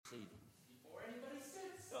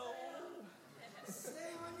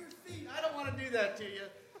that to you.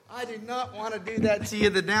 I did not want to do that to you.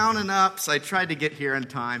 The down and ups. I tried to get here in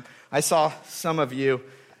time. I saw some of you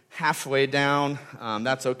halfway down.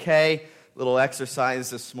 That's okay. Little exercise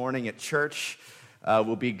this morning at church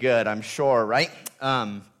will be good, I'm sure, right?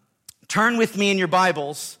 Turn with me in your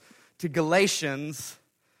Bibles to Galatians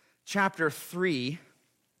chapter 3.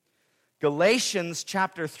 Galatians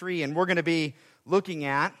chapter 3, and we're going to be looking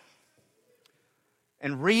at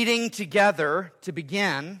and reading together to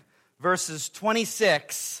begin verses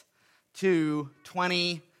 26 to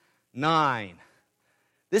 29.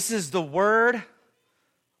 This is the word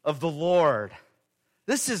of the Lord.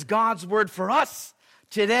 This is God's word for us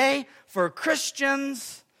today, for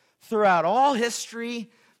Christians throughout all history.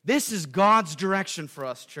 This is God's direction for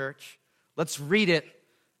us, church. Let's read it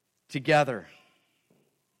together.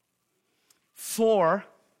 For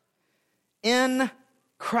in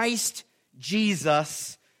Christ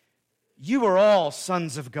Jesus, you are all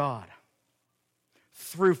sons of God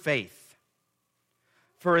through faith.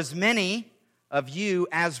 For as many of you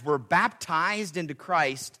as were baptized into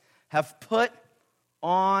Christ have put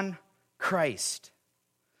on Christ.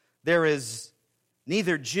 There is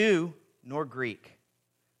neither Jew nor Greek.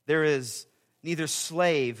 There is neither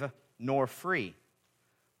slave nor free.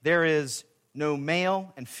 There is no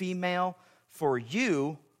male and female, for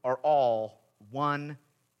you are all one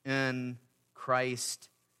in Christ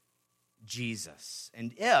Jesus.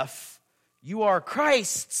 And if you are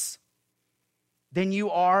Christ's, then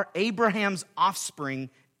you are Abraham's offspring,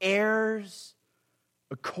 heirs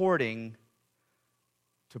according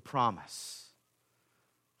to promise.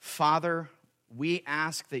 Father, we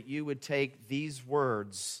ask that you would take these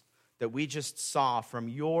words that we just saw from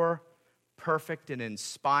your perfect and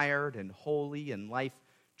inspired and holy and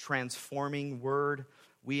life-transforming word.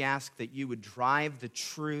 We ask that you would drive the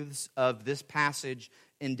truths of this passage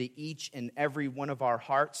into each and every one of our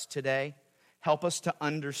hearts today. Help us to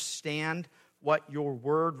understand what your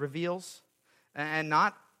word reveals. And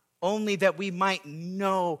not only that we might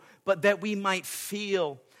know, but that we might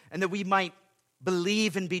feel and that we might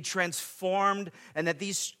believe and be transformed, and that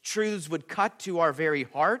these truths would cut to our very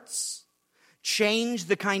hearts, change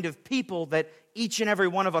the kind of people that each and every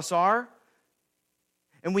one of us are.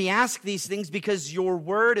 And we ask these things because your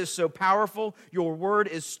word is so powerful. Your word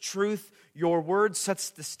is truth. Your word sets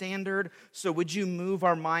the standard. So would you move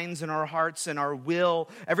our minds and our hearts and our will,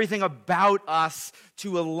 everything about us,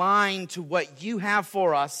 to align to what you have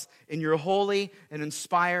for us in your holy and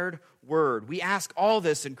inspired word. We ask all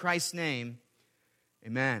this in Christ's name.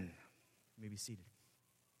 Amen. You may be seated.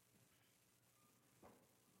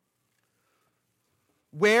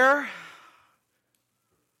 Where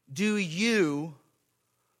do you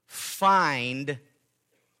find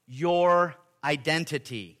your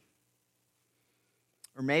identity?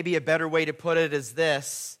 Or maybe a better way to put it is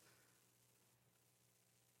this: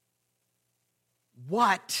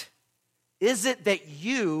 what is it that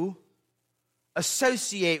you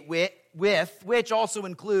associate with, which also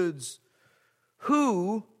includes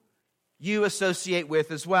who you associate with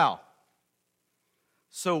as well?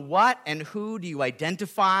 So what and who do you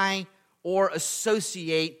identify or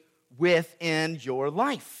associate with in your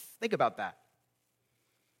life? Think about that.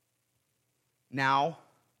 Now,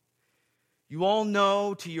 you all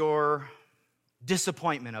know to your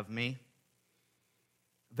disappointment of me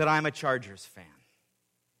that I'm a Chargers fan.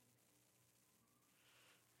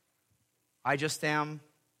 I just am.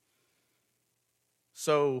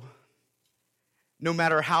 So, no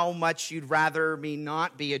matter how much you'd rather me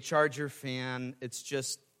not be a Charger fan, it's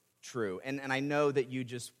just true. And I know that you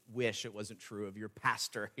just wish it wasn't true of your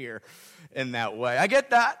pastor here in that way. I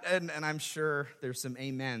get that, and I'm sure there's some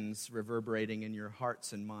amens reverberating in your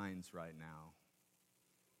hearts and minds right now.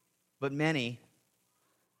 But many,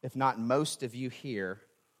 if not most of you here,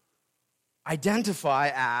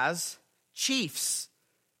 identify as Chiefs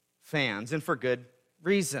fans, and for good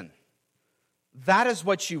reason. That is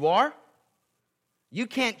what you are. You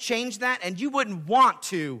can't change that, and you wouldn't want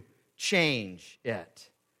to change it,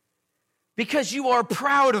 because you are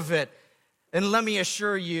proud of it. And let me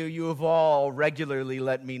assure you, you have all regularly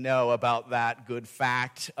let me know about that good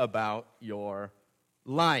fact about your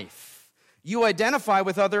life. You identify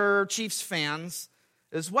with other Chiefs fans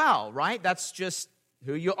as well, right? That's just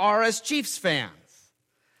who you are as Chiefs fans.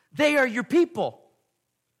 They are your people.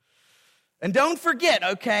 And don't forget,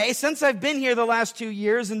 okay, since I've been here the last 2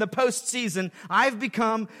 years in the postseason, I've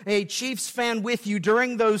become a Chiefs fan with you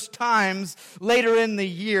during those times later in the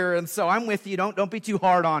year. And so I'm with you. Don't be too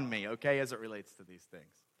hard on me, okay, as it relates to these things.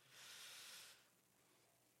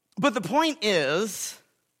 But the point is,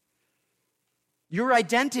 your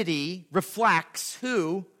identity reflects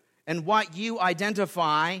who and what you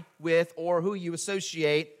identify with or who you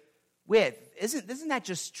associate with. Isn't that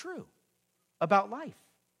just true about life?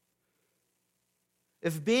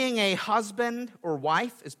 If being a husband or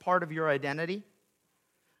wife is part of your identity,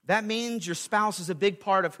 that means your spouse is a big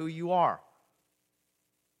part of who you are.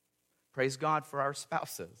 Praise God for our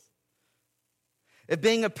spouses. If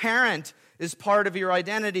being a parent is part of your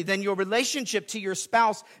identity, then your relationship to your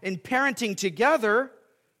spouse in parenting together,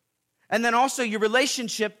 and then also your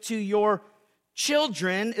relationship to your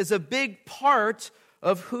children, is a big part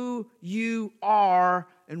of who you are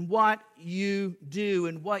and what you do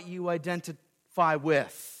and what you identify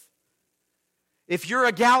with. If you're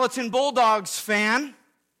a Gallatin Bulldogs fan,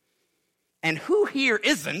 and who here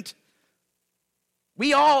isn't,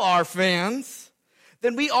 we all are fans,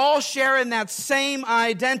 then we all share in that same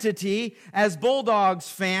identity as Bulldogs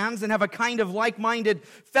fans and have a kind of like-minded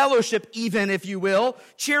fellowship, even, if you will,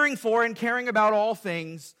 cheering for and caring about all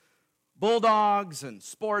things Bulldogs and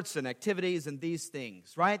sports and activities and these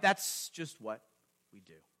things, right? That's just what we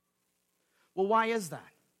do. Well, why is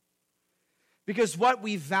that? Because what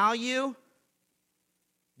we value,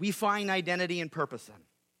 we find identity and purpose in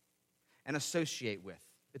and associate with.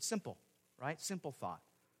 It's simple, right? Simple thought.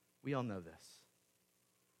 We all know this.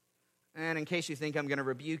 And in case you think I'm going to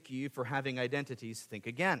rebuke you for having identities, think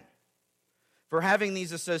again. For having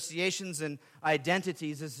these associations and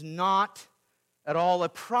identities is not at all a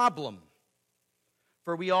problem.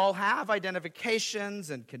 For we all have identifications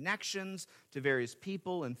and connections to various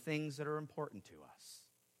people and things that are important to us.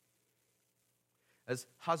 As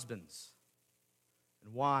husbands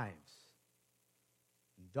and wives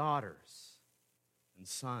and daughters and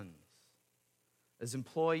sons, as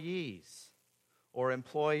employees or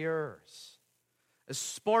employers, as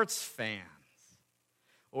sports fans,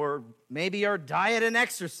 or maybe our diet and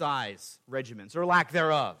exercise regimens, or lack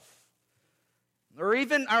thereof, or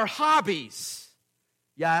even our hobbies.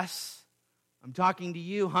 Yes, I'm talking to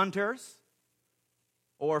you, hunters,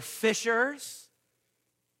 or fishers,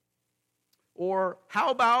 or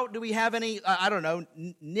how about, do we have any,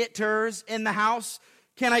 knitters in the house?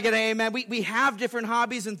 Can I get an amen? We have different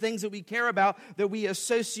hobbies and things that we care about that we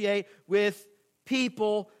associate with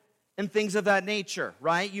people and things of that nature,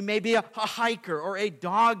 right? You may be a hiker or a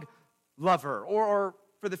dog lover, or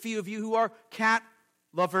for the few of you who are cat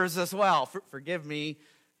lovers as well. Forgive me,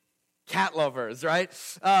 cat lovers, right?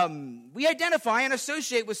 We identify and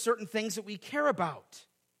associate with certain things that we care about.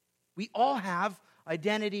 We all have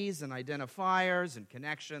identities and identifiers and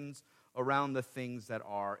connections around the things that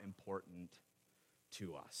are important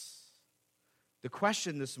to us. The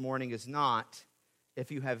question this morning is not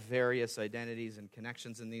if you have various identities and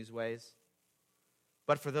connections in these ways,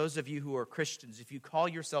 but for those of you who are Christians, if you call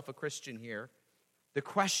yourself a Christian here, the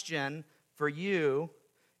question for you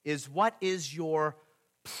is, what is your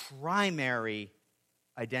primary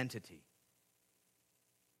identity?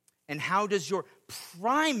 And how does your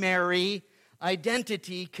primary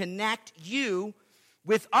identity connect you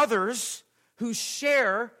with others who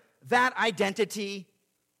share that identity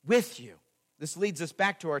with you? This leads us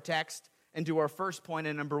back to our text and to our first point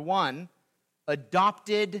in number 1,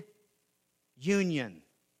 adopted union.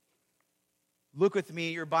 Look with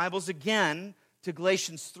me, your Bibles again, to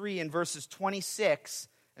Galatians 3 and verses 26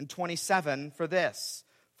 and 27 for this.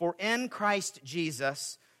 For in Christ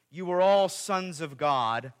Jesus you are all sons of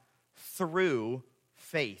God through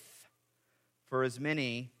faith. For as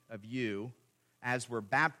many of you as were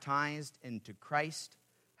baptized into Christ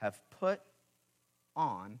have put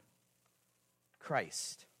on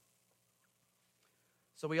Christ.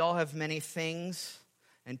 So we all have many things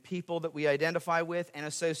and people that we identify with and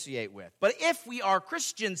associate with. But if we are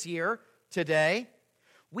Christians here today,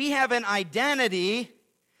 we have an identity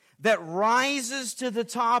that rises to the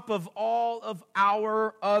top of all of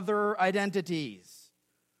our other identities.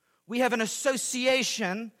 We have an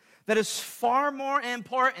association that is far more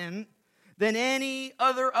important than any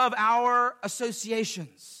other of our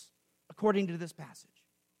associations, according to this passage.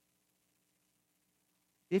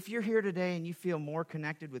 If you're here today and you feel more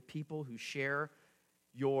connected with people who share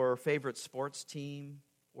your favorite sports team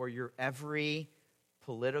or your every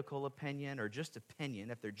political opinion or just opinion,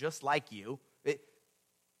 if they're just like you,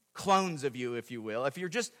 clones of you, if you will, if you're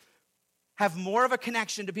just have more of a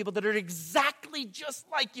connection to people that are exactly just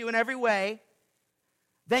like you in every way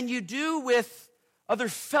than you do with other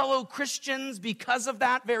fellow Christians because of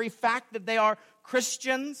that very fact that they are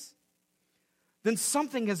Christians, then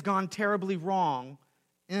something has gone terribly wrong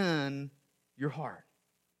in your heart.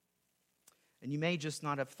 And you may just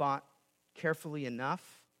not have thought carefully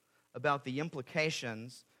enough about the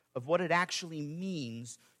implications of what it actually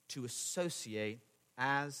means to associate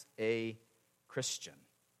as a Christian.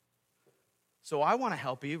 So I want to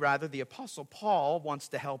help you. Rather, the Apostle Paul wants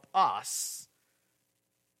to help us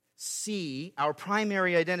see our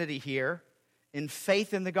primary identity here in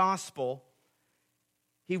faith in the gospel.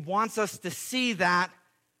 He wants us to see that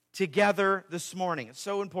together this morning. It's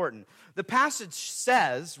so important. The passage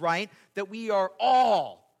says, right, that we are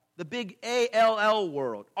all, the big A-L-L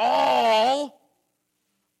word, all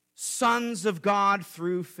sons of God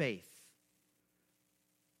through faith.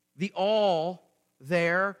 The all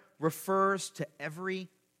there refers to every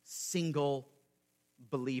single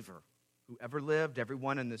believer who ever lived,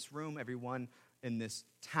 everyone in this room, everyone in this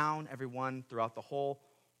town, everyone throughout the whole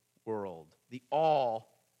world. The all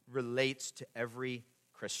relates to every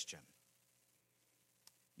Christian.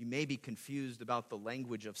 You may be confused about the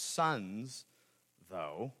language of sons,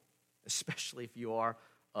 though, especially if you are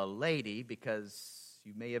a lady, because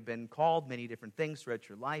you may have been called many different things throughout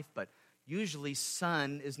your life, but usually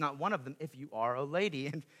son is not one of them if you are a lady,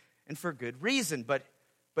 and for good reason. But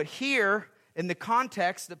here, in the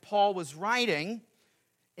context that Paul was writing,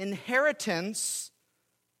 inheritance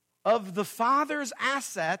of the father's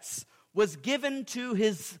assets was given to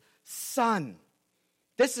his son.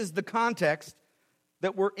 This is the context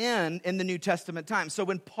that we're in the New Testament time. So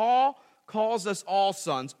when Paul calls us all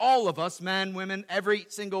sons, all of us, men, women, every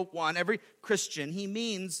single one, every Christian, he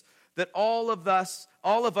means that all of us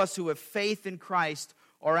who have faith in Christ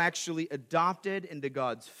are actually adopted into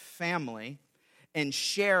God's family and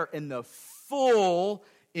share in the full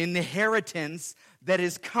inheritance that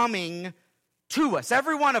is coming to us.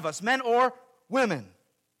 Every one of us, men or women.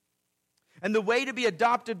 And the way to be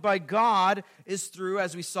adopted by God is through,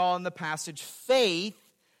 as we saw in the passage, faith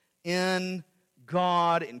in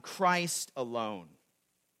God, in Christ alone.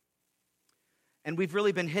 And we've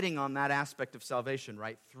really been hitting on that aspect of salvation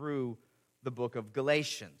right through the book of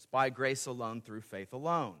Galatians. By grace alone, through faith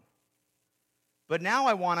alone. But now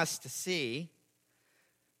I want us to see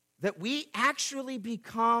that we actually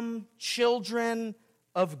become children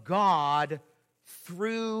of God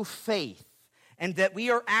through faith. And that we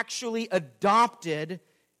are actually adopted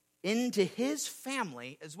into his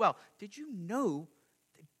family as well. Did you know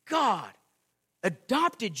that God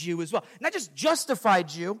adopted you as well? Not just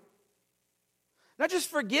justified you, not just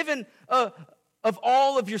forgiven of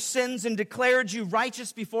all of your sins and declared you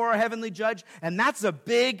righteous before our heavenly judge. And that's a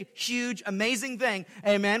big, huge, amazing thing.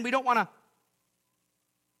 Amen. We don't want to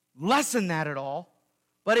lessen that at all.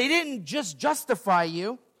 But he didn't just justify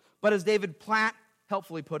you. But as David Platt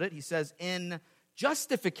helpfully put it, he says, in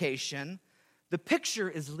justification, the picture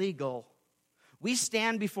is legal. We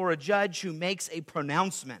stand before a judge who makes a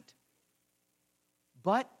pronouncement.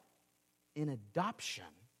 But in adoption,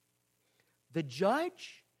 the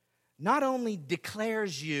judge not only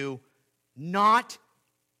declares you not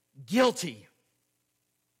guilty,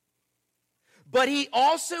 but he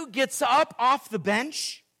also gets up off the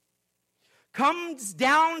bench, comes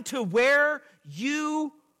down to where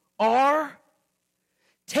you are,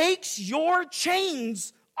 takes your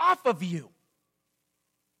chains off of you.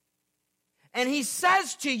 And he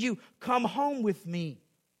says to you, come home with me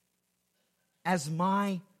as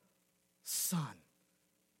my son.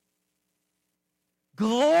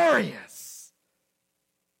 Glorious.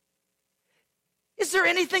 Is there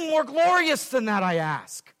anything more glorious than that, I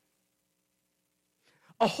ask?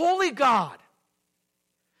 A holy God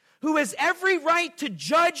who has every right to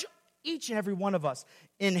judge each and every one of us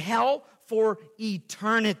in hell for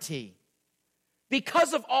eternity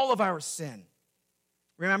because of all of our sin.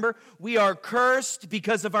 Remember, we are cursed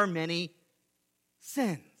because of our many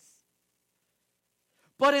sins.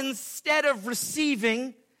 But instead of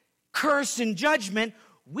receiving curse and judgment,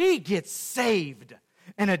 we get saved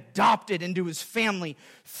and adopted into his family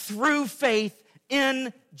through faith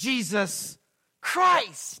in Jesus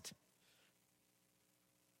Christ.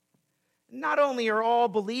 Not only are all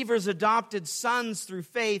believers adopted sons through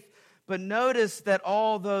faith, but notice that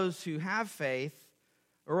all those who have faith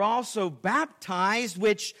are also baptized,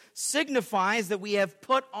 which signifies that we have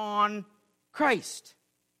put on Christ.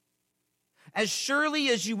 As surely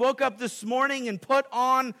as you woke up this morning and put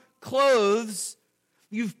on clothes,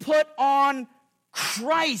 you've put on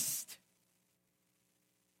Christ.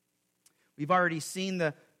 We've already seen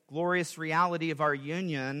the glorious reality of our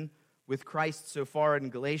union with Christ so far in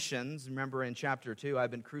Galatians. Remember in chapter 2,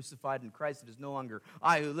 I've been crucified in Christ. It is no longer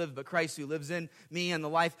I who live, but Christ who lives in me. And the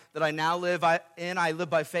life that I now live I live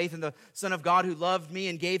by faith in the Son of God who loved me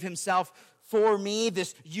and gave himself for me.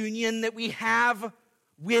 This union that we have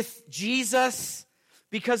with Jesus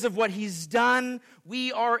because of what he's done.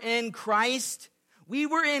 We are in Christ. We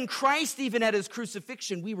were in Christ even at his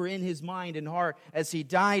crucifixion. We were in his mind and heart as he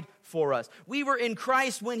died for us. We were in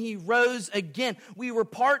Christ when he rose again. We were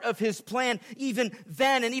part of his plan even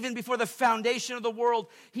then, and even before the foundation of the world.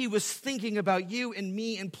 He was thinking about you and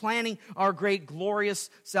me and planning our great glorious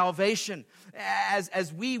salvation.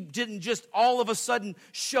 As we didn't just all of a sudden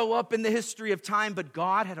show up in the history of time, but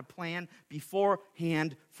God had a plan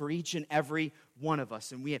beforehand for each and every one of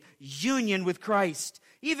us. And we had union with Christ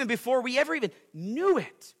even before we ever even knew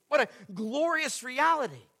it. What a glorious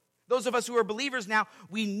reality. Those of us who are believers now,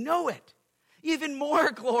 we know it. Even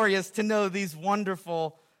more glorious to know these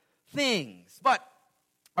wonderful things. But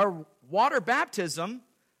our water baptism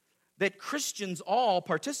that Christians all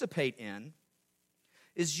participate in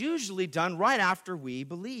is usually done right after we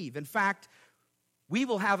believe. In fact, we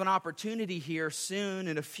will have an opportunity here soon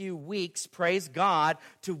in a few weeks, praise God,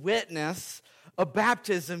 to witness a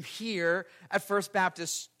baptism here at First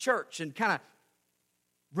Baptist Church and kind of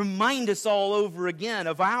remind us all over again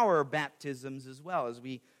of our baptisms as well as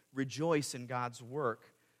we rejoice in God's work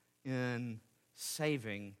in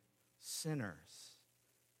saving sinners.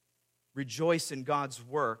 Rejoice in God's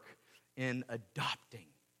work in adopting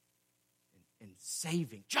and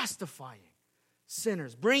saving, justifying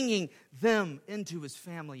sinners, bringing them into his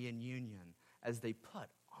family in union as they put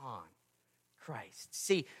on Christ.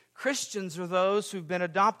 See, Christians are those who've been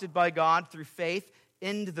adopted by God through faith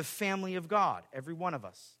into the family of God, every one of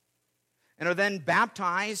us, and are then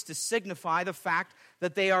baptized to signify the fact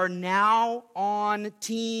that they are now on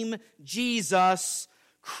Team Jesus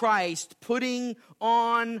Christ, putting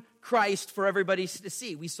on Christ for everybody to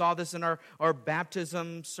see. We saw this in our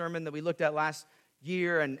baptism sermon that we looked at last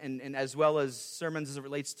year, and as well as sermons as it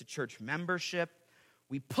relates to church membership.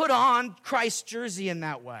 We put on Christ's jersey in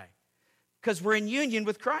that way because we're in union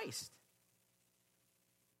with Christ.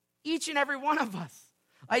 Each and every one of us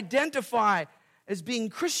identify as being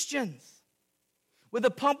Christians with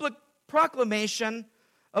a public proclamation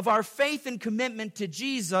of our faith and commitment to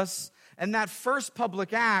Jesus. And that first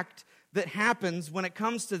public act that happens when it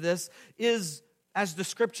comes to this is, as the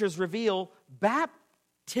scriptures reveal,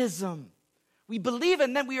 baptism. We believe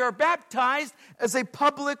and then we are baptized as a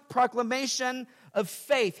public proclamation of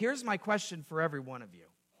faith. Here's my question for every one of you.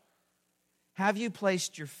 Have you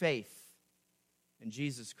placed your faith in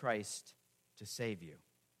Jesus Christ to save you?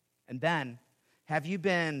 And then, have you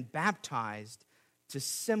been baptized to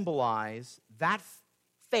symbolize that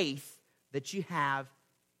faith that you have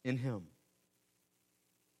in him?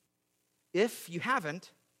 If you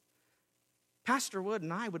haven't, Pastor Wood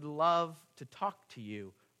and I would love to talk to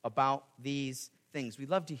you about these things. We'd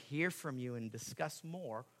love to hear from you and discuss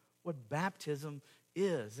more what baptism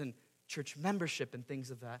is and church membership and things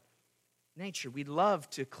of that nature. We'd love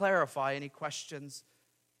to clarify any questions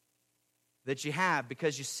that you have,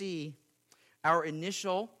 because you see, our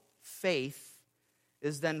initial faith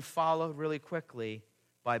is then followed really quickly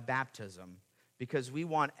by baptism, because we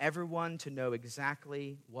want everyone to know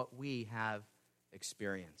exactly what we have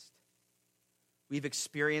experienced. We've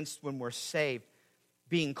experienced when we're saved,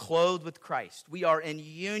 being clothed with Christ. We are in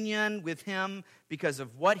union with him because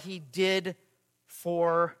of what he did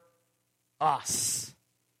for us.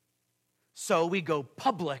 So we go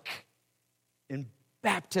public in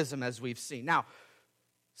baptism, as we've seen. Now,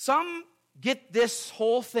 some get this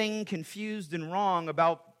whole thing confused and wrong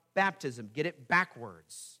about baptism, get it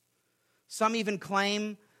backwards. Some even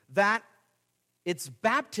claim that it's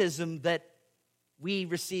baptism that we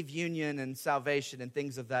receive union and salvation and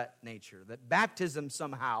things of that nature, that baptism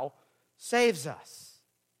somehow saves us.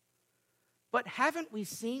 But haven't we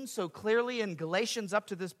seen so clearly in Galatians up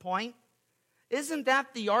to this point? Isn't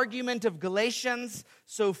that the argument of Galatians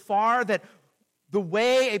so far, that the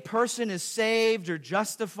way a person is saved or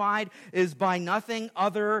justified is by nothing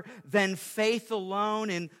other than faith alone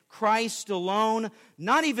in Christ alone?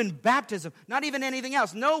 Not even baptism, not even anything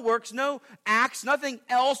else. No works, no acts, nothing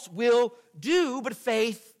else will do but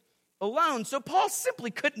faith alone. So Paul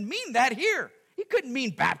simply couldn't mean that here. He couldn't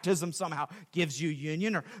mean baptism somehow gives you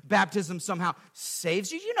union or baptism somehow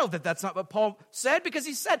saves you. You know that that's not what Paul said, because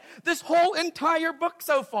he said this whole entire book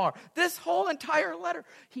so far, this whole entire letter,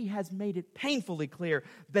 he has made it painfully clear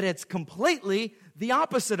that it's completely the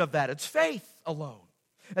opposite of that. It's faith alone.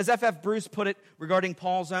 As F.F. Bruce put it regarding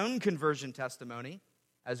Paul's own conversion testimony,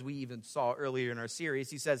 as we even saw earlier in our series,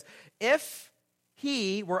 he says, if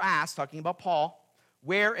he were asked, talking about Paul,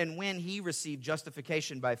 where and when he received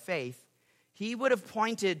justification by faith, he would have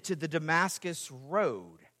pointed to the Damascus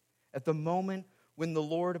road at the moment when the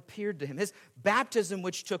Lord appeared to him. His baptism,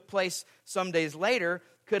 which took place some days later,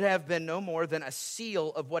 could have been no more than a seal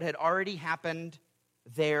of what had already happened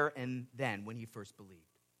there and then when he first believed,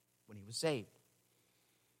 when he was saved.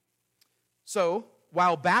 So,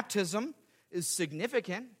 while baptism is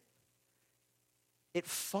significant, it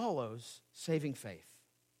follows saving faith.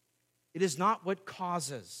 It is not what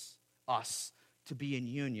causes us to be in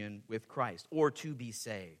union with Christ or to be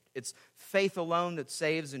saved. It's faith alone that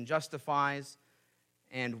saves and justifies,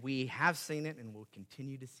 and we have seen it and will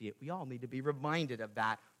continue to see it. We all need to be reminded of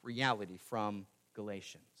that reality from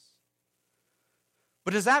Galatians.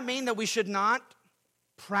 But does that mean that we should not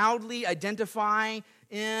proudly identify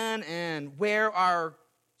in and wear our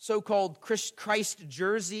so-called Christ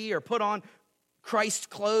jersey or put on Christ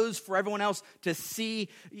clothes for everyone else to see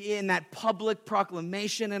in that public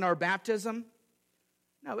proclamation in our baptism?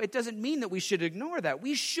 No, it doesn't mean that we should ignore that.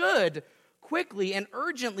 We should quickly and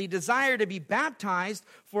urgently desire to be baptized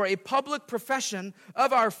for a public profession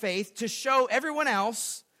of our faith to show everyone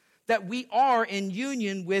else that we are in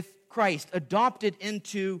union with Christ, adopted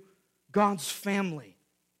into God's family.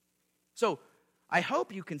 So, I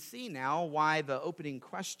hope you can see now why the opening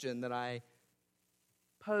question that I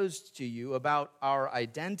posed to you about our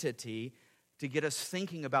identity to get us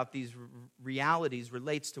thinking about these realities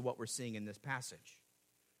relates to what we're seeing in this passage.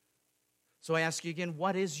 So I ask you again,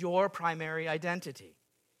 what is your primary identity?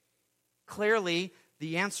 Clearly,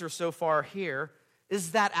 the answer so far here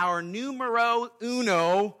is that our numero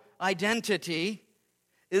uno identity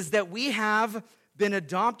is that we have been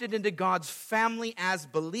adopted into God's family as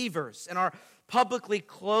believers and are publicly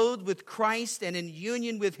clothed with Christ and in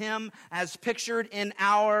union with Him as pictured in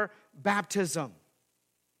our baptism.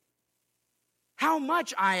 How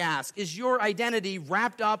much, I ask, is your identity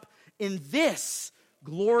wrapped up in this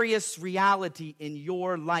glorious reality in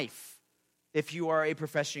your life if you are a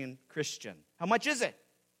professing Christian? How much is it?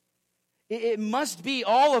 It must be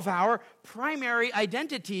all of our primary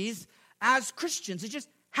identities as Christians. It just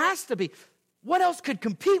has to be. What else could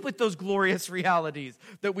compete with those glorious realities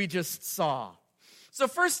that we just saw? So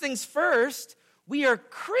first things first, we are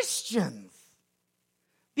Christians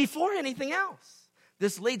before anything else.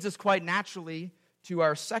 This leads us quite naturally to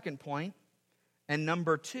our second point, and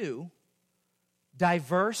number 2,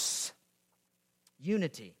 diverse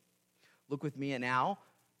unity. Look with me now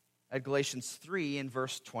at Galatians 3 in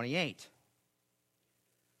verse 28.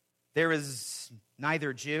 There is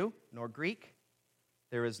neither Jew nor Greek.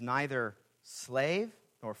 There is neither slave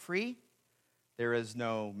nor free. There is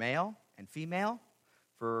no male and female,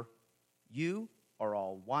 for you are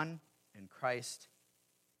all one in Christ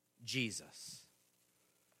Jesus.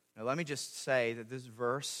 Now let me just say that this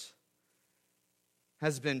verse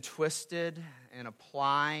has been twisted and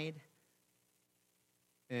applied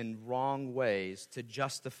in wrong ways to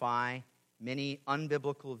justify many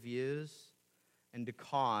unbiblical views and to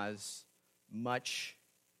cause much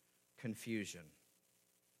confusion.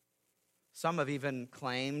 Some have even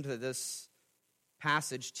claimed that this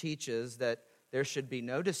passage teaches that there should be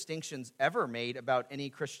no distinctions ever made about any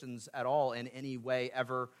Christians at all in any way,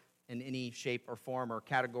 ever, in any shape or form or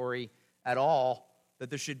category at all, that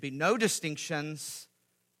there should be no distinctions.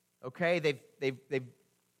 Okay, they've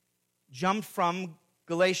jumped from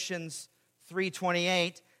Galatians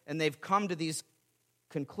 3:28 and they've come to these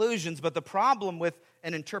conclusions, but the problem with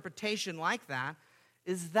an interpretation like that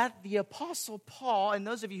is that the Apostle Paul, and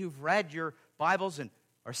those of you who've read your Bibles and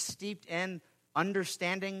are steeped in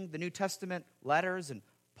understanding the New Testament letters and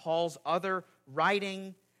Paul's other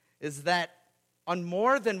writing, is that on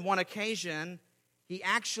more than one occasion, he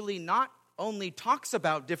actually not only talks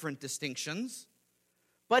about different distinctions,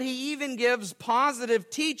 but he even gives positive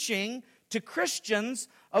teaching to Christians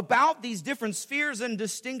about these different spheres and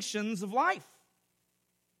distinctions of life.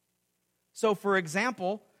 So, for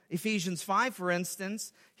example, Ephesians 5, for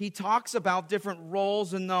instance, he talks about different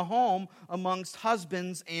roles in the home amongst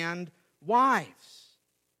husbands and wives.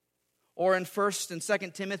 Or in 1 and 2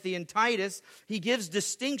 Timothy and Titus, he gives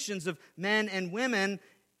distinctions of men and women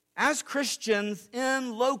as Christians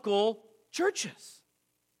in local churches.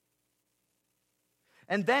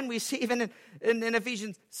 And then we see even in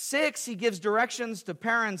Ephesians 6, he gives directions to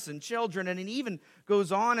parents and children, and he even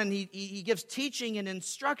goes on and he gives teaching and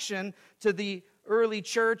instruction to the early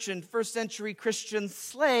church and first century Christian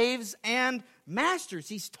slaves and masters.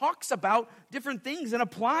 He talks about different things and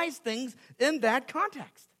applies things in that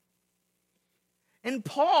context. And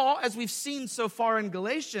Paul, as we've seen so far in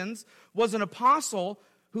Galatians, was an apostle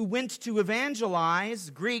who went to evangelize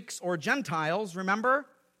Greeks or Gentiles, remember?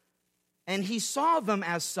 And he saw them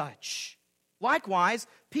as such. Likewise,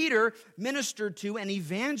 Peter ministered to and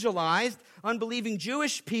evangelized unbelieving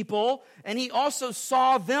Jewish people, and he also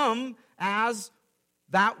saw them as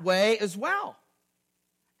that way as well.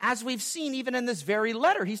 As we've seen even in this very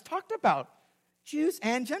letter, he's talked about Jews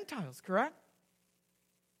and Gentiles, correct?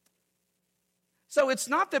 So it's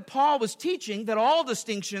not that Paul was teaching that all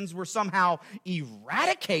distinctions were somehow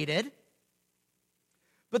eradicated,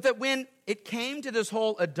 but that when it came to this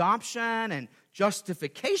whole adoption and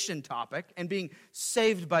justification topic and being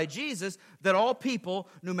saved by Jesus, that all people,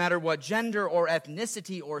 no matter what gender or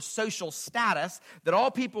ethnicity or social status, that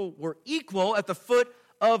all people were equal at the foot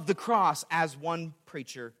of the cross, as one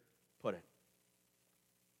preacher put it.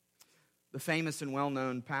 The famous and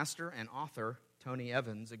well-known pastor and author Tony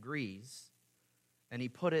Evans agrees, and he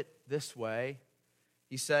put it this way.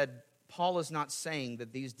 He said, Paul is not saying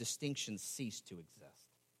that these distinctions cease to exist.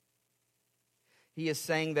 He is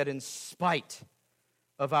saying that in spite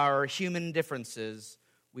of our human differences,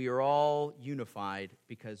 we are all unified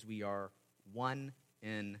because we are one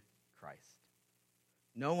in Christ.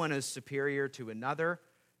 No one is superior to another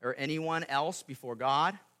or anyone else before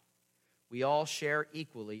God. We all share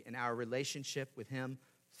equally in our relationship with Him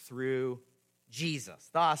through Jesus.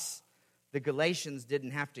 Thus, the Galatians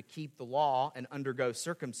didn't have to keep the law and undergo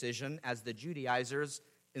circumcision as the Judaizers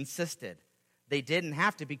insisted. They didn't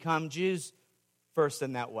have to become Jews first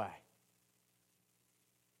in that way.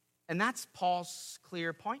 And that's Paul's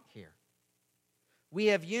clear point here. We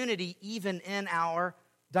have unity even in our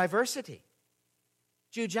diversity.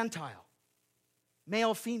 Jew, Gentile,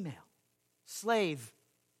 male, female, slave,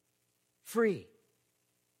 free.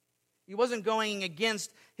 He wasn't going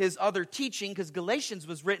against his other teaching because Galatians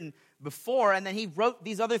was written before and then he wrote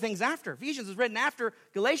these other things after. Ephesians was written after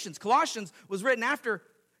Galatians. Colossians was written after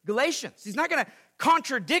Galatians. He's not going to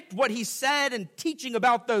contradict what he said in teaching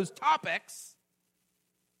about those topics.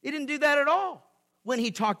 He didn't do that at all when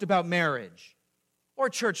he talked about marriage or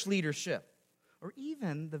church leadership or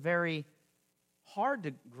even the very hard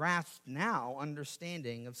to grasp now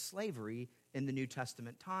understanding of slavery in the New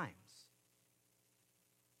Testament times.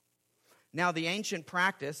 Now, the ancient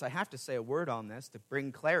practice, I have to say a word on this to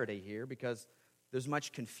bring clarity here because there's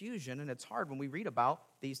much confusion and it's hard when we read about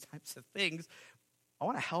these types of things. I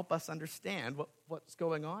want to help us understand what's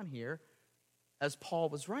going on here as Paul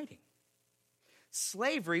was writing.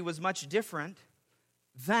 Slavery was much different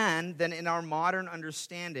than in our modern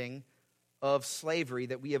understanding of slavery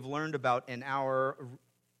that we have learned about in our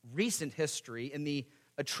recent history in the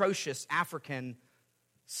atrocious African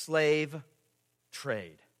slave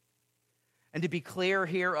trade. And to be clear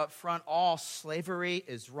here up front, all slavery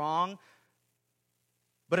is wrong.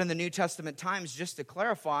 But in the New Testament times, just to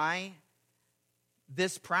clarify,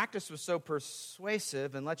 this practice was so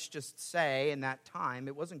persuasive, and let's just say in that time,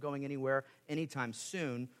 it wasn't going anywhere anytime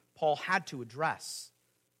soon. Paul had to address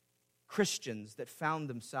Christians that found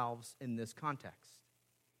themselves in this context.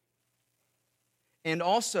 And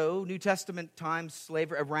also, New Testament times,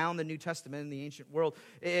 slavery around the New Testament in the ancient world,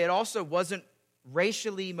 it also wasn't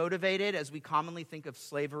racially motivated as we commonly think of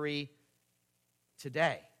slavery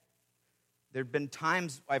today. There have been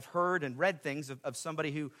times I've heard and read things of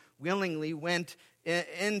somebody who willingly went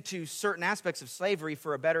into certain aspects of slavery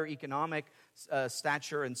for a better economic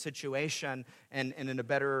stature and situation and in a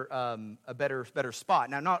better spot.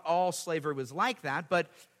 Now, not all slavery was like that, but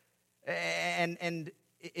and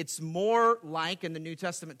it's more like in the New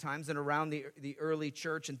Testament times and around the early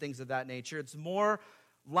church and things of that nature. It's more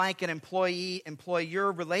like an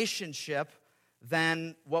employee-employer relationship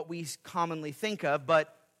than what we commonly think of,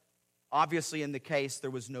 but obviously in the case,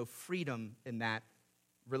 there was no freedom in that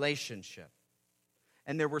relationship.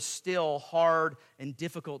 And there were still hard and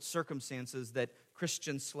difficult circumstances that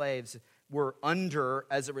Christian slaves were under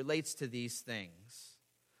as it relates to these things.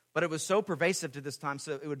 But it was so pervasive to this time,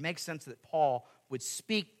 so it would make sense that Paul would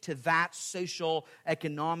speak to that social,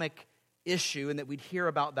 economic issue and that we'd hear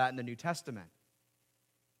about that in the New Testament.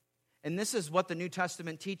 And this is what the New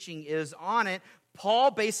Testament teaching is on it. Paul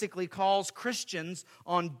basically calls Christians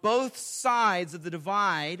on both sides of the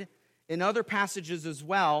divide, in other passages as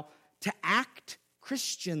well, to act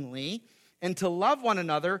Christianly and to love one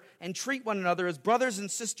another and treat one another as brothers and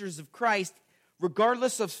sisters of Christ,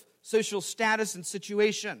 regardless of social status and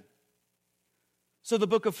situation. So the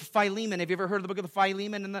book of Philemon, have you ever heard of the book of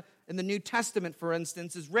Philemon in the New Testament, for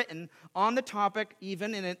instance, is written on the topic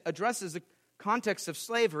even, and it addresses the context of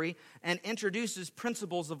slavery and introduces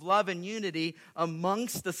principles of love and unity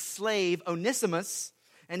amongst the slave Onesimus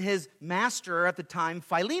and his master at the time,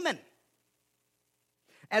 Philemon.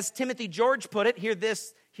 As Timothy George put it, hear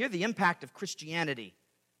the impact of Christianity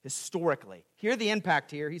historically. Hear the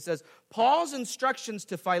impact here. He says, Paul's instructions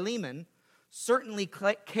to Philemon certainly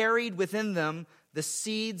carried within them the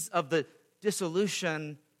seeds of the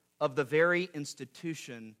dissolution of the very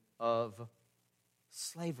institution of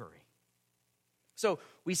slavery. So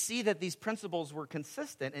we see that these principles were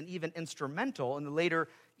consistent and even instrumental in the later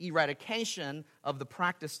eradication of the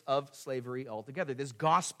practice of slavery altogether, this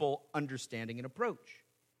gospel understanding and approach.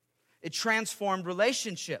 It transformed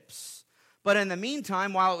relationships. But in the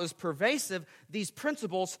meantime, while it was pervasive, these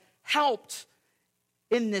principles helped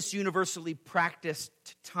in this universally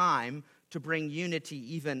practiced time to bring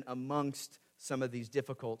unity even amongst some of these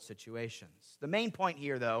difficult situations. The main point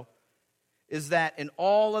here, though, is that in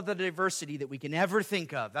all of the diversity that we can ever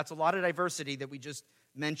think of, that's a lot of diversity that we just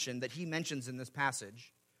mentioned, that he mentions in this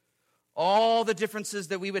passage, all the differences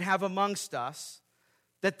that we would have amongst us,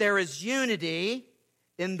 that there is unity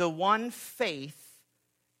in the one faith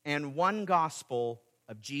and one gospel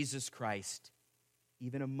of Jesus Christ,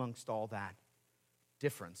 even amongst all that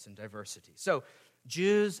difference and diversity. So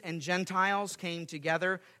Jews and Gentiles came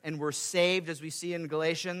together and were saved, as we see in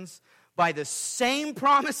Galatians, by the same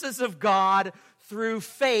promises of God through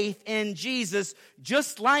faith in Jesus,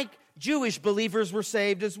 just like Jewish believers were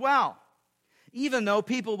saved as well. Even though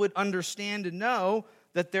people would understand and know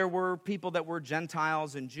that there were people that were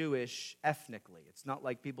Gentiles and Jewish ethnically. It's not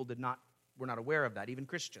like people were not aware of that, even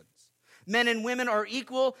Christians. Men and women are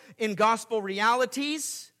equal in gospel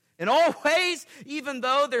realities in all ways, even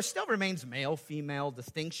though there still remains male-female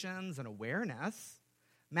distinctions and awareness.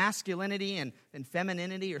 Masculinity and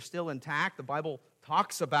femininity are still intact. The Bible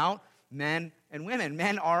talks about men and women.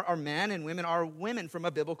 Men are men and women are women from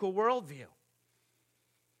a biblical worldview.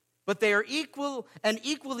 But they are equal and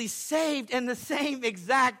equally saved in the same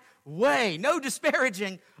exact way. No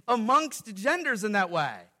disparaging amongst genders in that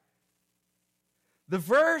way. The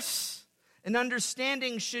verse and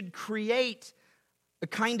understanding should create a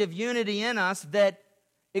kind of unity in us that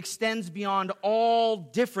extends beyond all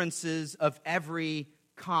differences of every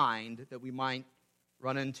kind that we might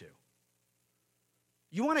run into.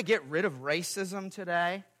 You want to get rid of racism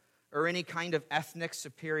today or any kind of ethnic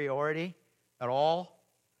superiority at all?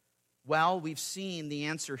 Well, we've seen the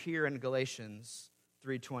answer here in Galatians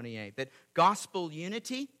 3:28, that gospel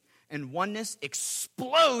unity and oneness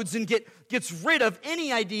explodes and gets rid of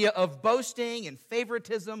any idea of boasting and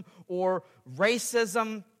favoritism or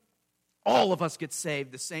racism. All of us get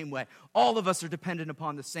saved the same way. All of us are dependent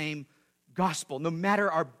upon the same gospel, no matter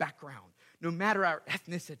our background, no matter our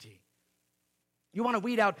ethnicity. You want to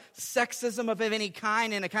weed out sexism of any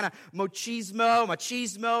kind and a kind of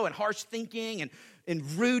machismo and harsh thinking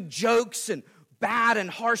and rude jokes and bad and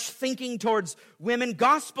harsh thinking towards women.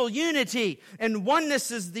 Gospel unity and oneness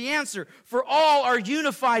is the answer, for all are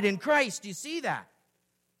unified in Christ. Do you see that?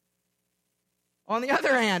 On the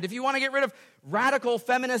other hand, if you want to get rid of radical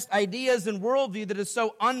feminist ideas and worldview that is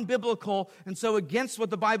so unbiblical and so against what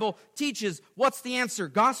the Bible teaches, what's the answer?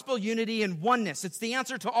 Gospel unity and oneness. It's the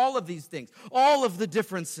answer to all of these things, all of the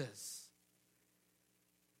differences.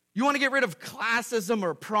 You want to get rid of classism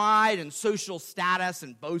or pride and social status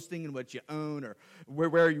and boasting in what you own or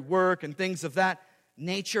where you work and things of that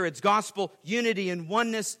nature. It's gospel unity and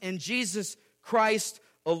oneness in Jesus Christ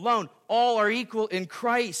alone. All are equal in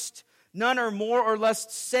Christ. None are more or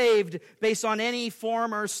less saved based on any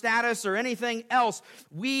form or status or anything else.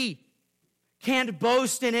 We can't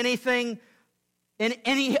boast in anything in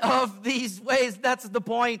any of these ways. That's the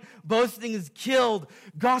point. Boasting is killed.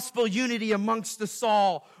 Gospel unity amongst us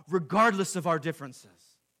all, regardless of our differences.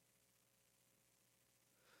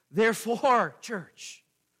 Therefore, church,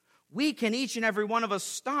 we can each and every one of us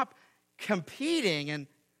stop competing and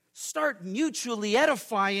start mutually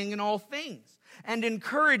edifying in all things and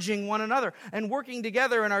encouraging one another and working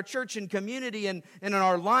together in our church and community and in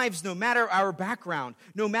our lives, no matter our background,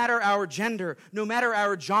 no matter our gender, no matter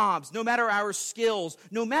our jobs, no matter our skills,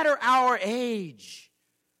 no matter our age.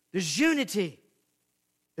 There's unity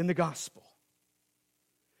in the gospel.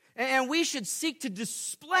 And we should seek to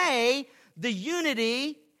display the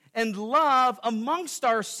unity and love amongst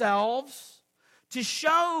ourselves to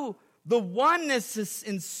show the oneness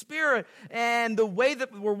in spirit and the way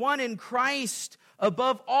that we're one in Christ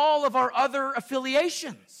above all of our other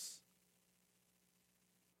affiliations.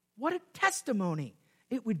 What a testimony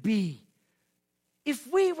it would be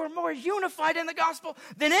if we were more unified in the gospel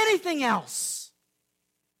than anything else.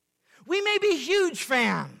 We may be huge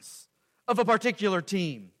fans of a particular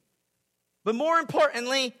team, but more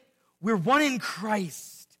importantly, we're one in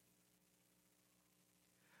Christ.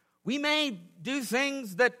 We may do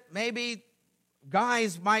things that maybe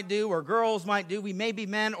guys might do or girls might do. We may be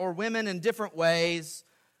men or women in different ways.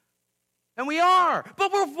 And we are.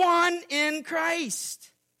 But we're one in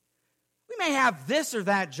Christ. We may have this or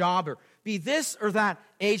that job or be this or that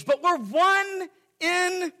age, but we're one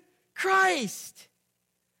in Christ.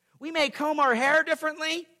 We may comb our hair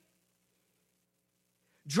differently,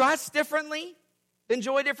 dress differently,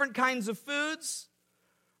 enjoy different kinds of foods,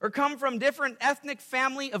 or come from different ethnic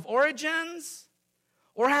family of origins,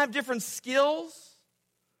 or have different skills,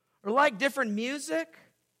 or like different music,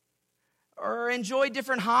 or enjoy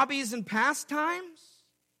different hobbies and pastimes,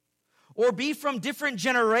 or be from different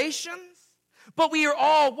generations. But we are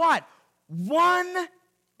all what? One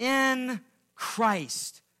in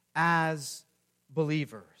Christ as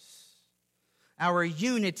believers. Our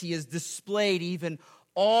unity is displayed even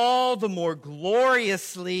all the more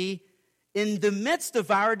gloriously in the midst of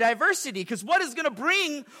our diversity. Because what is going to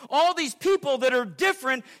bring all these people that are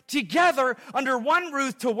different together under one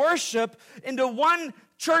roof to worship, into one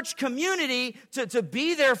church community to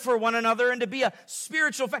be there for one another and to be a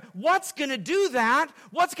spiritual family? What's going to do that?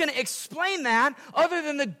 What's going to explain that other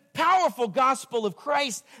than the powerful gospel of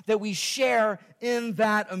Christ that we share in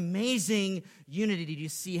that amazing unity? Did you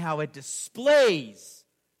see how it displays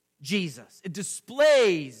Jesus? It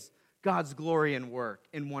displays God's glory and work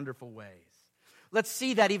in wonderful ways. Let's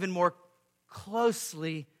see that even more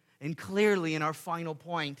closely and clearly in our final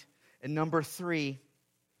point in number 3.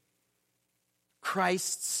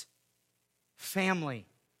 Christ's family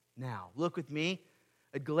now. Look with me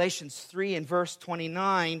at Galatians 3 and verse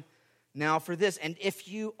 29. Now for this, and if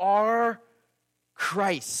you are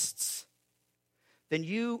Christ's, then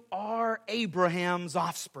you are Abraham's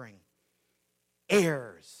offspring,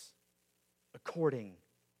 heirs according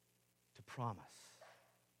to promise.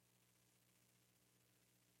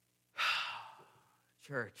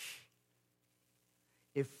 Church,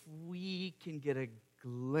 if we can get a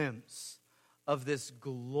glimpse of this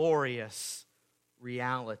glorious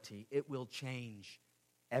reality, it will change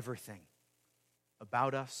everything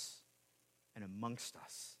about us and amongst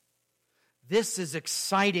us. This is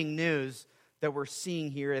exciting news that we're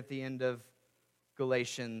seeing here at the end of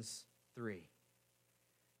Galatians 3.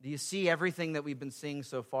 Do you see everything that we've been seeing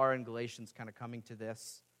so far in Galatians kind of coming to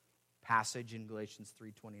this passage in Galatians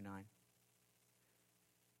 3:29?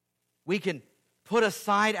 We can put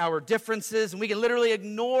aside our differences, and we can literally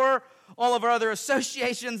ignore all of our other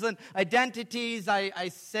associations and identities. I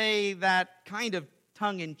say that kind of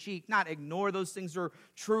tongue-in-cheek, not ignore those things are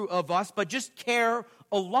true of us, but just care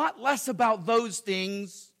a lot less about those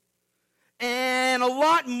things and a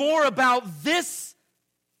lot more about this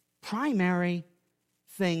primary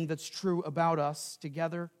thing that's true about us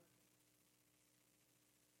together.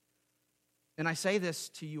 And I say this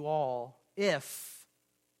to you all, if,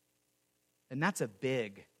 and that's a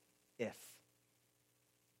big if.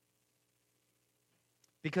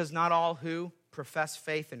 Because not all who profess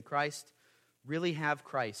faith in Christ really have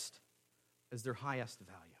Christ as their highest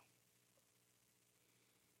value.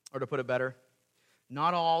 Or to put it better,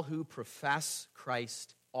 not all who profess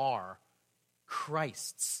Christ are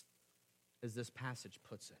Christ's, as this passage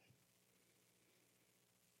puts it.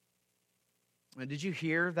 And did you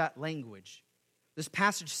hear that language? This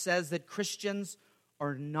passage says that Christians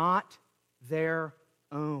are not their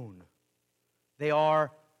own. They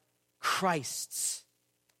are Christ's.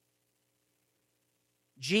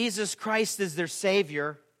 Jesus Christ is their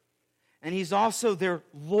Savior, and He's also their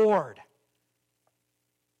Lord.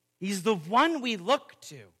 He's the one we look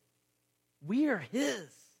to. We are His.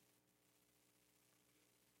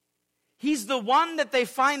 He's the one that they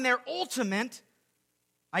find their ultimate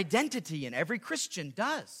identity in. Every Christian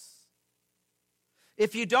does.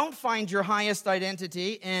 If you don't find your highest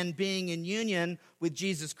identity in being in union with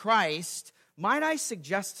Jesus Christ, might I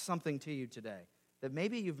suggest something to you today that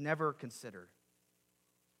maybe you've never considered?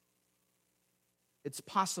 It's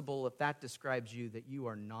possible, if that describes you, that you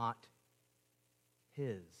are not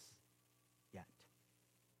His yet.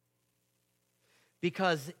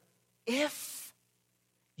 Because if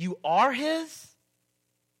you are His,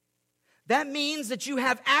 that means that you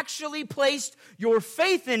have actually placed your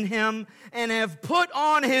faith in Him and have put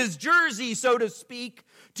on His jersey, so to speak,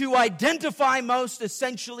 to identify most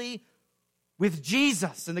essentially with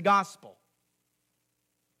Jesus in the gospel.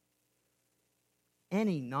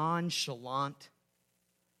 Any nonchalant,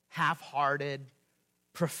 half-hearted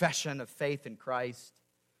profession of faith in Christ,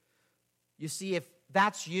 you see, if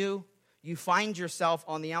that's you, you find yourself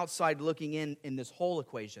on the outside looking in this whole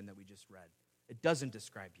equation that we just read. It doesn't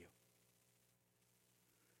describe you.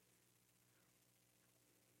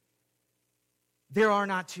 There are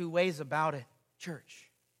not two ways about it,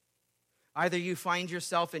 church. Either you find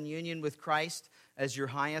yourself in union with Christ as your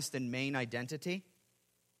highest and main identity,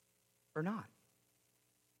 or not.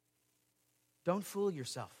 Don't fool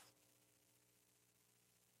yourself.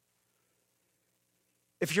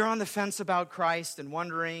 If you're on the fence about Christ and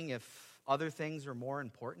wondering if other things are more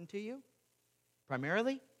important to you,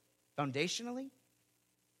 primarily, foundationally,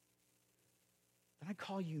 then I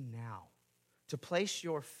call you now to place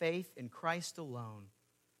your faith in Christ alone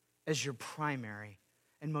as your primary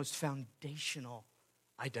and most foundational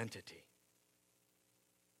identity.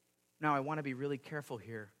 Now, I want to be really careful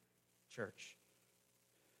here, church,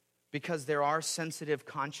 because there are sensitive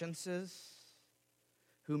consciences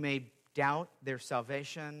who may doubt their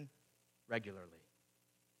salvation regularly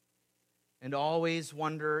and always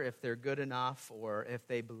wonder if they're good enough or if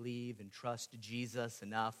they believe and trust Jesus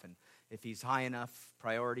enough and if he's high enough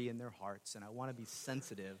priority in their hearts. And I want to be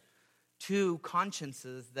sensitive to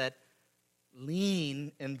consciences that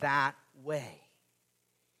lean in that way.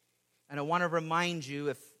 And I want to remind you,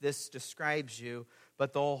 if this describes you,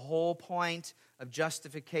 but the whole point of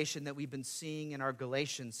justification that we've been seeing in our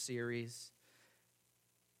Galatians series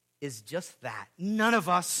is just that. None of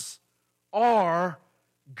us are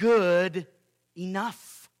good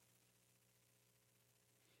enough.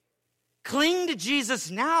 Cling to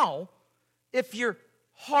Jesus now if your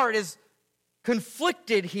heart is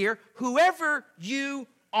conflicted here, whoever you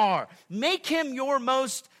are. Make him your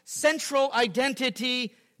most central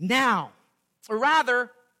identity now. Or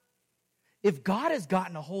rather, if God has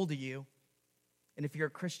gotten a hold of you, and if you're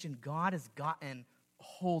a Christian, God has gotten a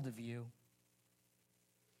hold of you,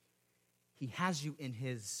 he has you in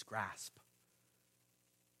his grasp.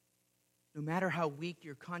 No matter how weak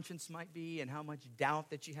your conscience might be and how much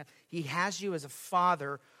doubt that you have, he has you as a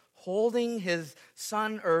father holding his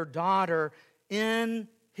son or daughter in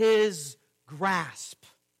his grasp.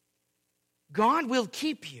 God will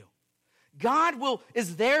keep you. God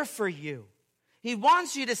is there for you. He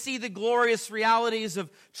wants you to see the glorious realities of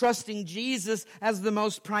trusting Jesus as the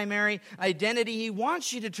most primary identity. He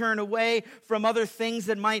wants you to turn away from other things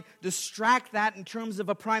that might distract that in terms of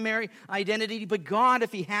a primary identity. But God,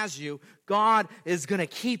 if he has you, God is going to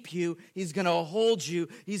keep you. He's going to hold you.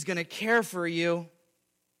 He's going to care for you.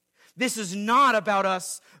 This is not about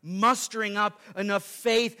us mustering up enough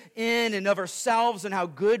faith in and of ourselves and how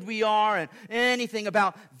good we are and anything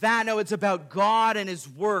about that. No, it's about God and his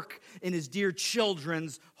work in his dear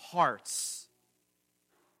children's hearts.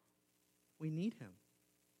 We need him.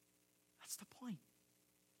 That's the point.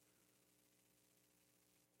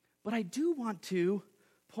 But I do want to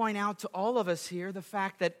point out to all of us here the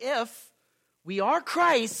fact that if we are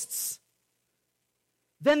Christ's,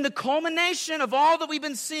 then the culmination of all that we've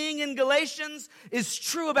been seeing in Galatians is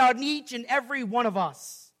true about each and every one of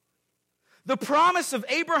us. The promise of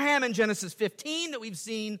Abraham in Genesis 15 that we've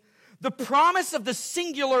seen, the promise of the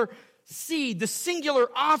singular seed, the singular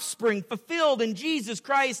offspring fulfilled in Jesus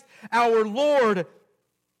Christ our Lord,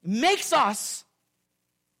 makes us,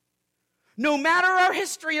 no matter our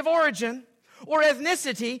history of origin, or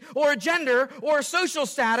ethnicity, or gender, or social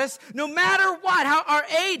status, no matter what, how our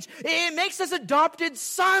age, it makes us adopted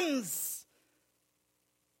sons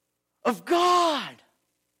of God.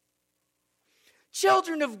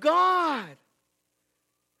 Children of God.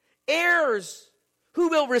 Heirs who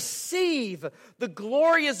will receive the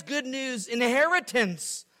glorious good news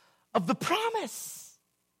inheritance of the promise.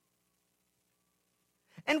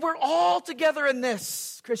 And we're all together in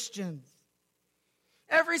this, Christians.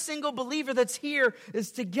 Every single believer that's here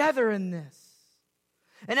is together in this.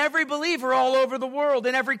 And every believer all over the world,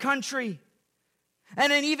 in every country,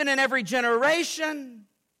 and even in every generation,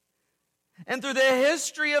 and through the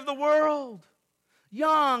history of the world,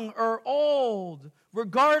 young or old,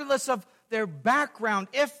 regardless of their background,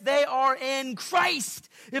 if they are in Christ,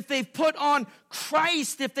 if they've put on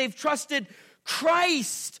Christ, if they've trusted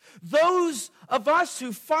Christ, those of us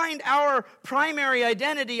who find our primary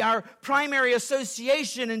identity, our primary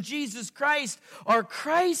association in Jesus Christ, are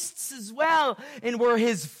Christ's as well, and we're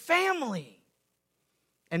his family.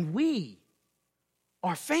 And we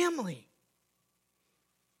are family.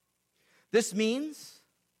 This means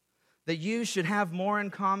that you should have more in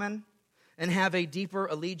common and have a deeper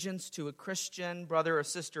allegiance to a Christian brother or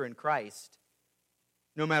sister in Christ,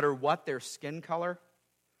 no matter what their skin color,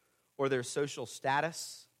 or their social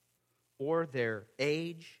status, or their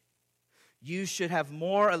age. You should have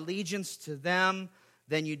more allegiance to them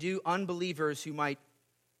than you do unbelievers who might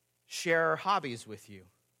share hobbies with you,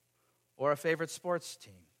 or a favorite sports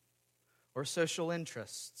team, or social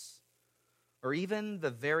interests, or even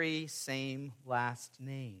the very same last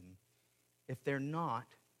name, if they're not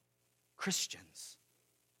Christians.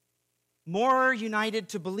 More united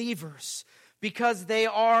to believers because they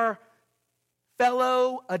are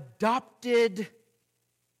fellow adopted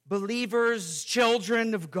believers,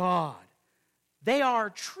 children of God. They are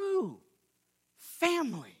true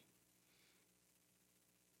family.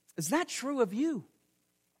 Is that true of you?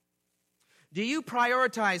 Do you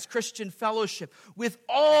prioritize Christian fellowship with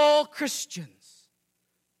all Christians?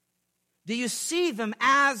 Do you see them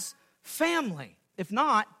as family. If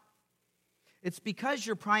not, it's because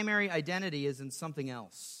your primary identity is in something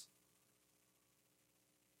else.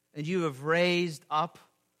 And you have raised up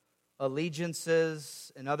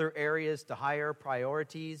allegiances in other areas to higher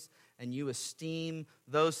priorities, and you esteem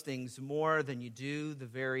those things more than you do the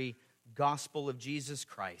very gospel of Jesus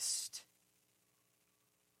Christ.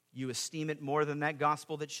 You esteem it more than that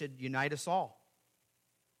gospel that should unite us all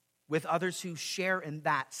with others who share in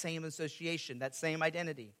that same association, that same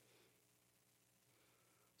identity.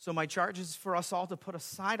 So my charge is for us all to put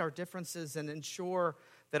aside our differences and ensure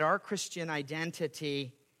that our Christian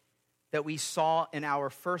identity that we saw in our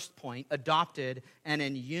first point, adopted and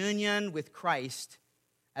in union with Christ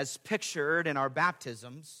as pictured in our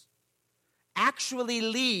baptisms, actually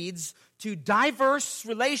leads to diverse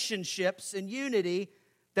relationships and unity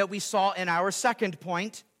that we saw in our second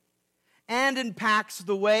point, and impacts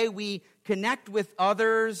the way we connect with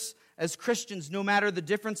others as Christians, no matter the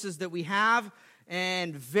differences that we have,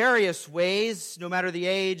 in various ways, no matter the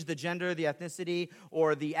age, the gender, the ethnicity,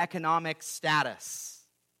 or the economic status.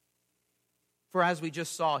 For as we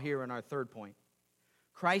just saw here in our third point,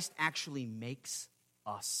 Christ actually makes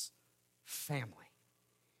us family.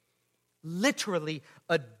 Literally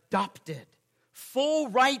adopted. Full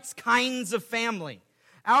rights kinds of family.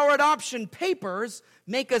 Our adoption papers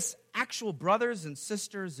make us actual brothers and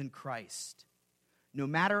sisters in Christ, no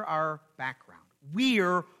matter our background.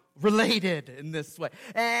 We're related in this way.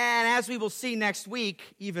 And as we will see next week,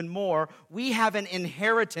 even more, we have an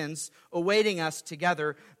inheritance awaiting us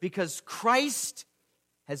together because Christ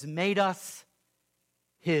has made us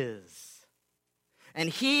His. And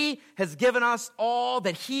He has given us all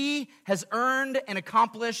that He has earned and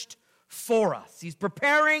accomplished for us. He's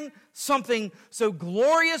preparing something so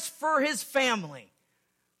glorious for His family,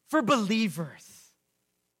 for believers.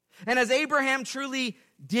 And as Abraham truly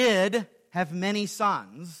did have many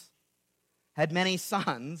sons,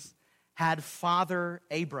 had Father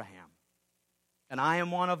Abraham. And I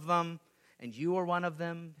am one of them, and you are one of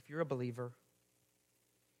them if you're a believer.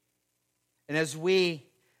 And as we,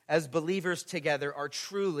 as believers together, are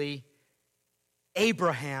truly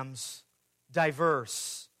Abraham's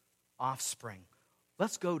diverse offspring,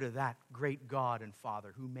 let's go to that great God and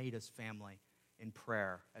Father who made us family in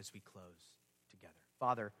prayer as we close together.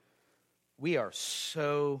 Father, we are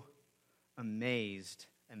so amazed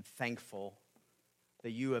and thankful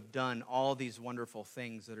that you have done all these wonderful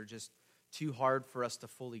things that are just too hard for us to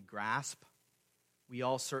fully grasp. We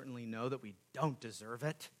all certainly know that we don't deserve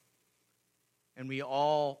it. And we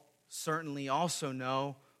all certainly also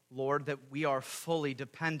know, Lord, that we are fully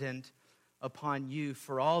dependent upon you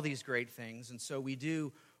for all these great things. And so we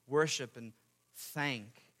do worship and thank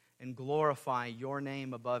and glorify your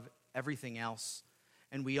name above everything else.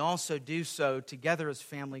 And we also do so together as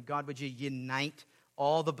family. God, would you unite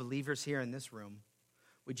all the believers here in this room?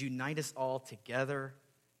 Would you unite us all together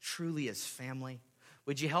truly as family?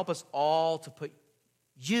 Would you help us all to put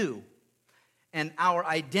you and our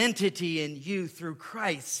identity in you through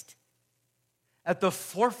Christ at the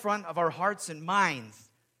forefront of our hearts and minds?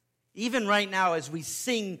 Even right now as we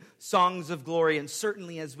sing songs of glory, and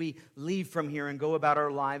certainly as we leave from here and go about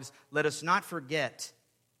our lives, let us not forget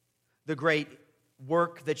the great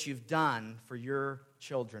work that you've done for your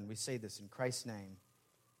children. We say this in Christ's name.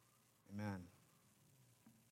 Amen.